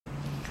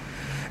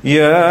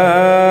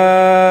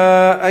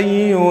يا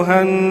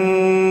أيها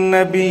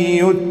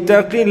النبي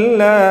اتق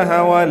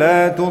الله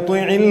ولا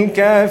تطع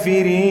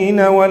الكافرين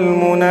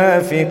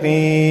والمنافقين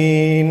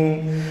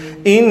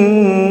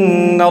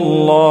إن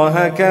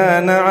الله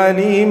كان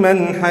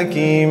عليما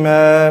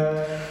حكيما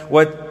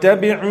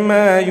واتبع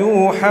ما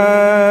يوحى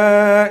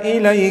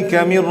إليك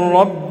من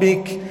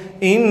ربك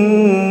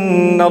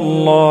إن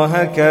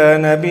الله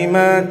كان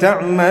بما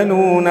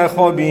تعملون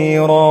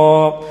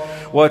خبيرا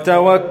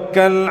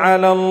وتوكل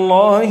على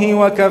الله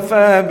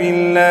وكفى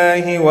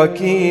بالله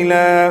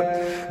وكيلا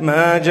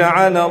ما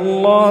جعل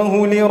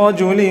الله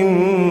لرجل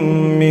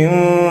من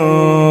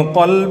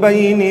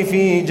قلبين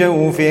في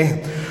جوفه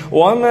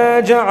وما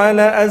جعل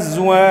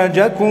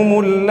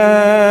أزواجكم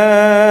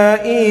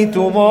اللائي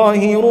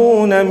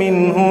تظاهرون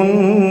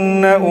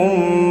منهن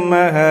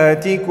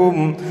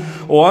أمهاتكم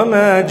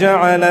وما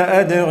جعل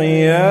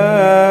أدعياءكم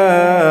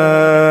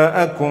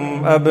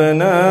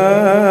أبناءكم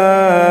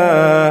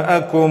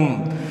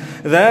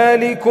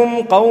ذلكم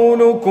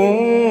قولكم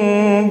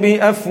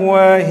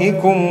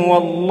بأفواهكم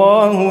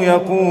والله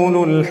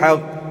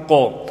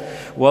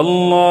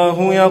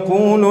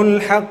يقول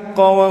الحق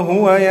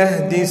وهو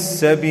يهدي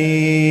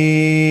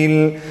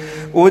السبيل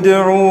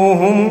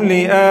ادعوهم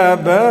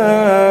لآبائهم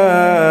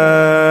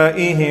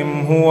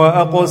هو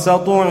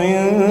أقسط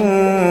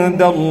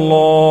عند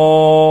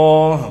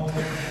الله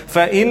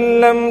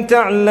فإن لم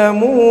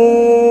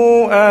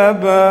تعلموا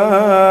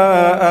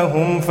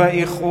آباءهم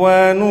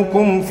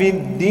فإخوانكم في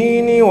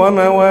الدين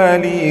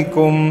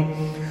ومواليكم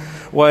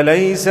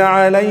وليس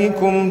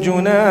عليكم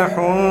جناح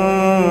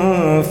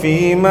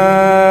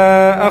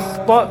فيما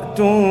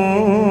أخطأتم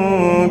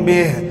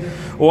به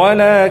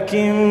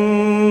ولكن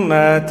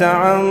ما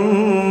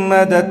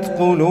تعمدت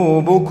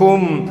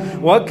قلوبكم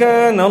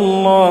وكان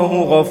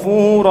الله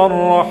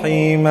غفورا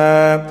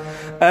رحيما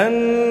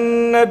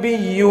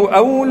النبي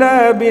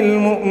أولى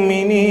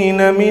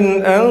بالمؤمنين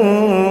من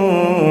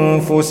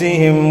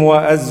أنفسهم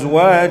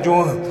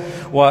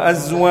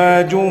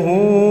وأزواجه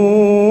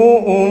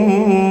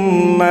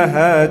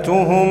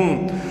أمهاتهم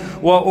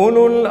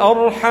وأولو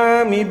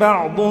الأرحام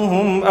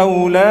بعضهم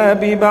أولى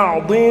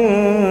ببعض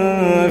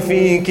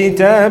في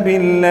كتاب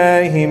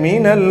الله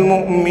من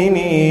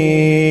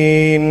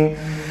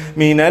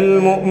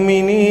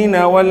المؤمنين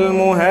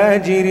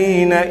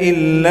والمهاجرين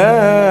إلا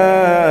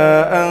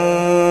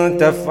أن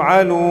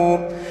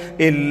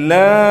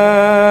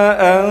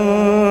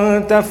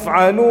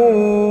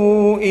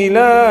تفعلوا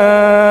إلى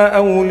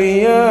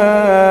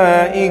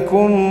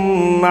أوليائكم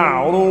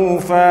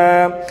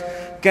معروفا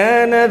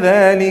كان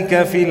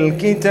ذلك في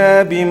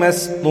الكتاب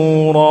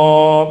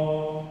مسطورا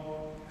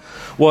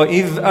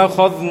وإذ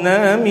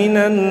أخذنا من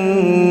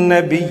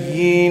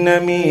النبيين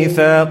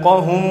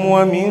ميثاقهم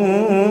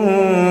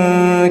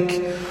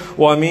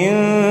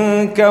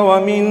ومنك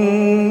ومن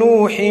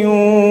نوح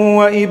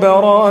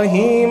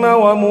وإبراهيم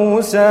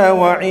وموسى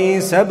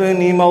وعيسى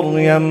ابن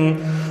مريم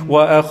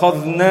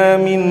وأخذنا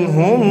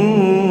منهم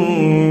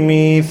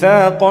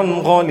ميثاقا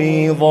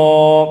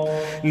غليظا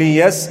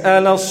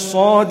ليسأل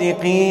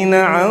الصادقين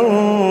عن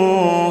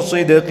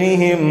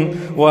صدقهم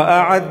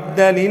وأعد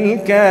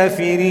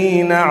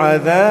للكافرين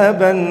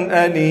عذابا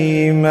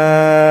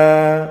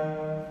أليما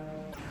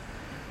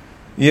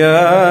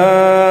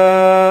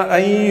يا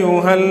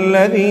أيها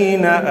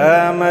الذين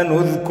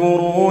آمنوا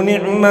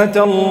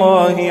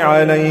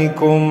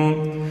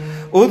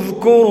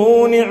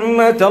اذكروا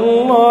نعمة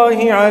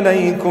الله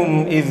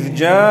عليكم إذ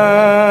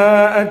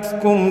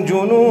جاءتكم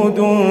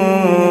جنود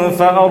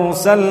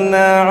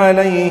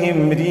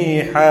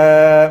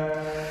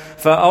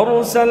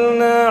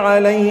فأرسلنا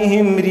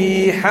عليهم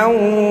ريحا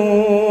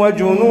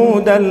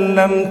وجنودا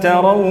لم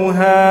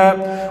تروها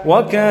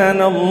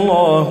وكان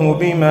الله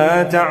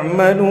بما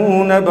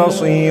تعملون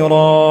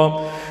بصيرا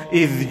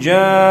إذ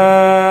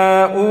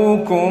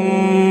جاءوكم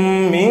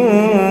من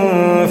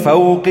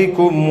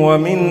فوقكم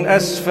ومن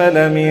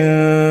أسفل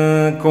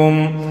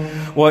منكم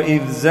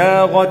وإذ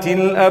زاغت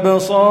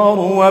الأبصار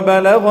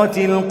وبلغت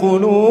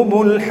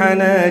القلوب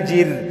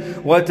الحناجر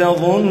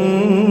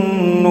وتظنون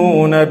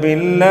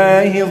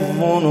بالله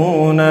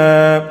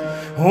الظنونا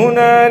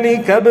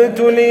هنالك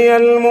ابتلي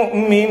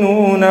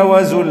المؤمنون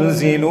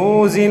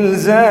وزلزلوا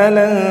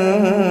زلزالا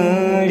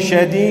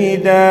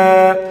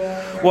شديدا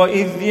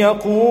وإذ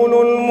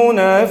يقول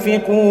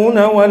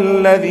المنافقون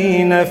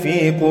والذين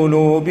في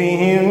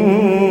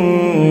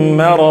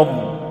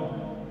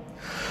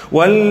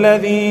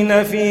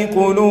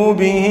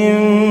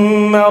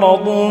قلوبهم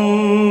مرض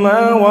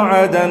ما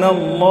وعدنا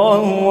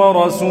الله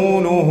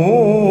ورسوله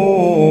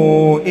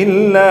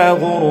إلا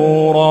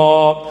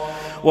غرورا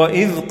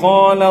وإذ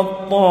قالت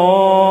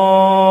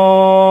طائفة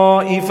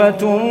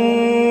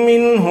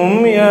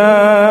منهم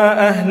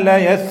يا أهل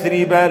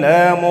يثرب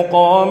لا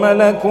مقام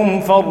لكم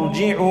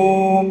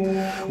فارجعوا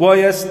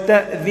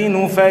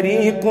ويستأذن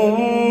فريق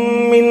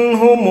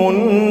منهم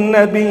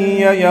النبي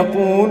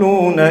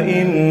يقولون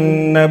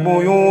إن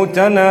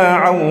بيوتنا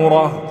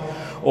عورة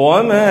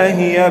وما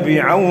هي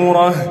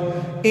بعورة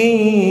إن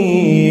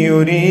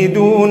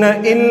يريدون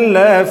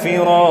إلا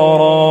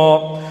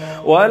فرارا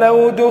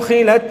ولو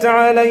دخلت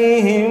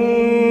عليهم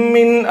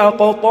من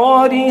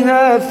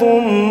أقطارها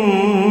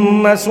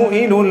ثم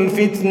سئلوا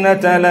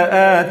الفتنة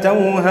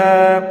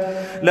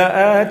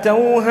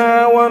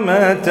لآتوها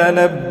وما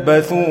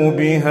تلبثوا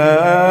بها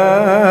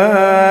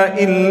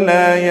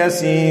إلا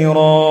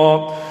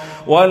يسيرا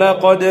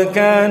ولقد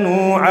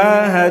كانوا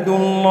عاهدوا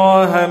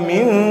الله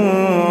من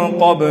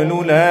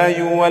قبل لا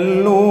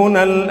يولون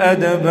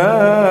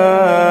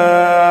الأدبار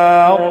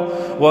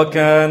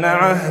وكان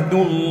عهد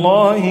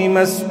الله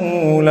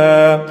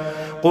مسؤولا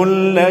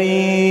قل لن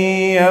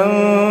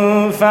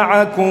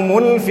ينفعكم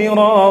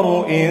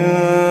الفرار إن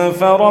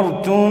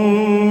فررتم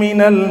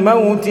من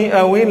الموت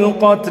أو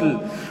القتل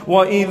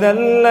وإذا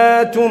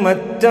لا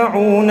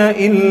تمتعون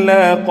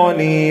إلا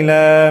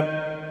قليلا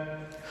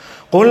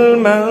قل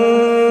من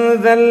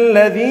ذا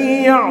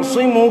الذي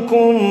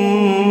يعصمكم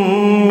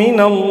من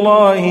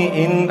الله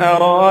إن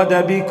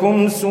أراد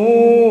بكم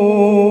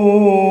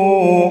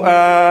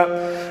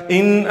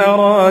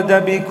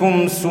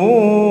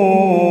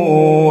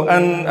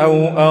سوءا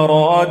أو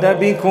أراد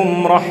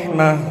بكم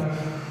رحمة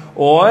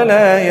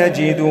ولا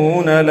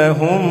يجدون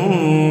لهم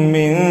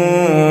من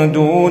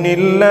دون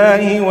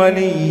الله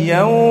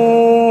وليا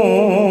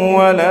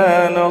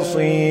ولا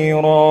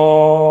نصيرا.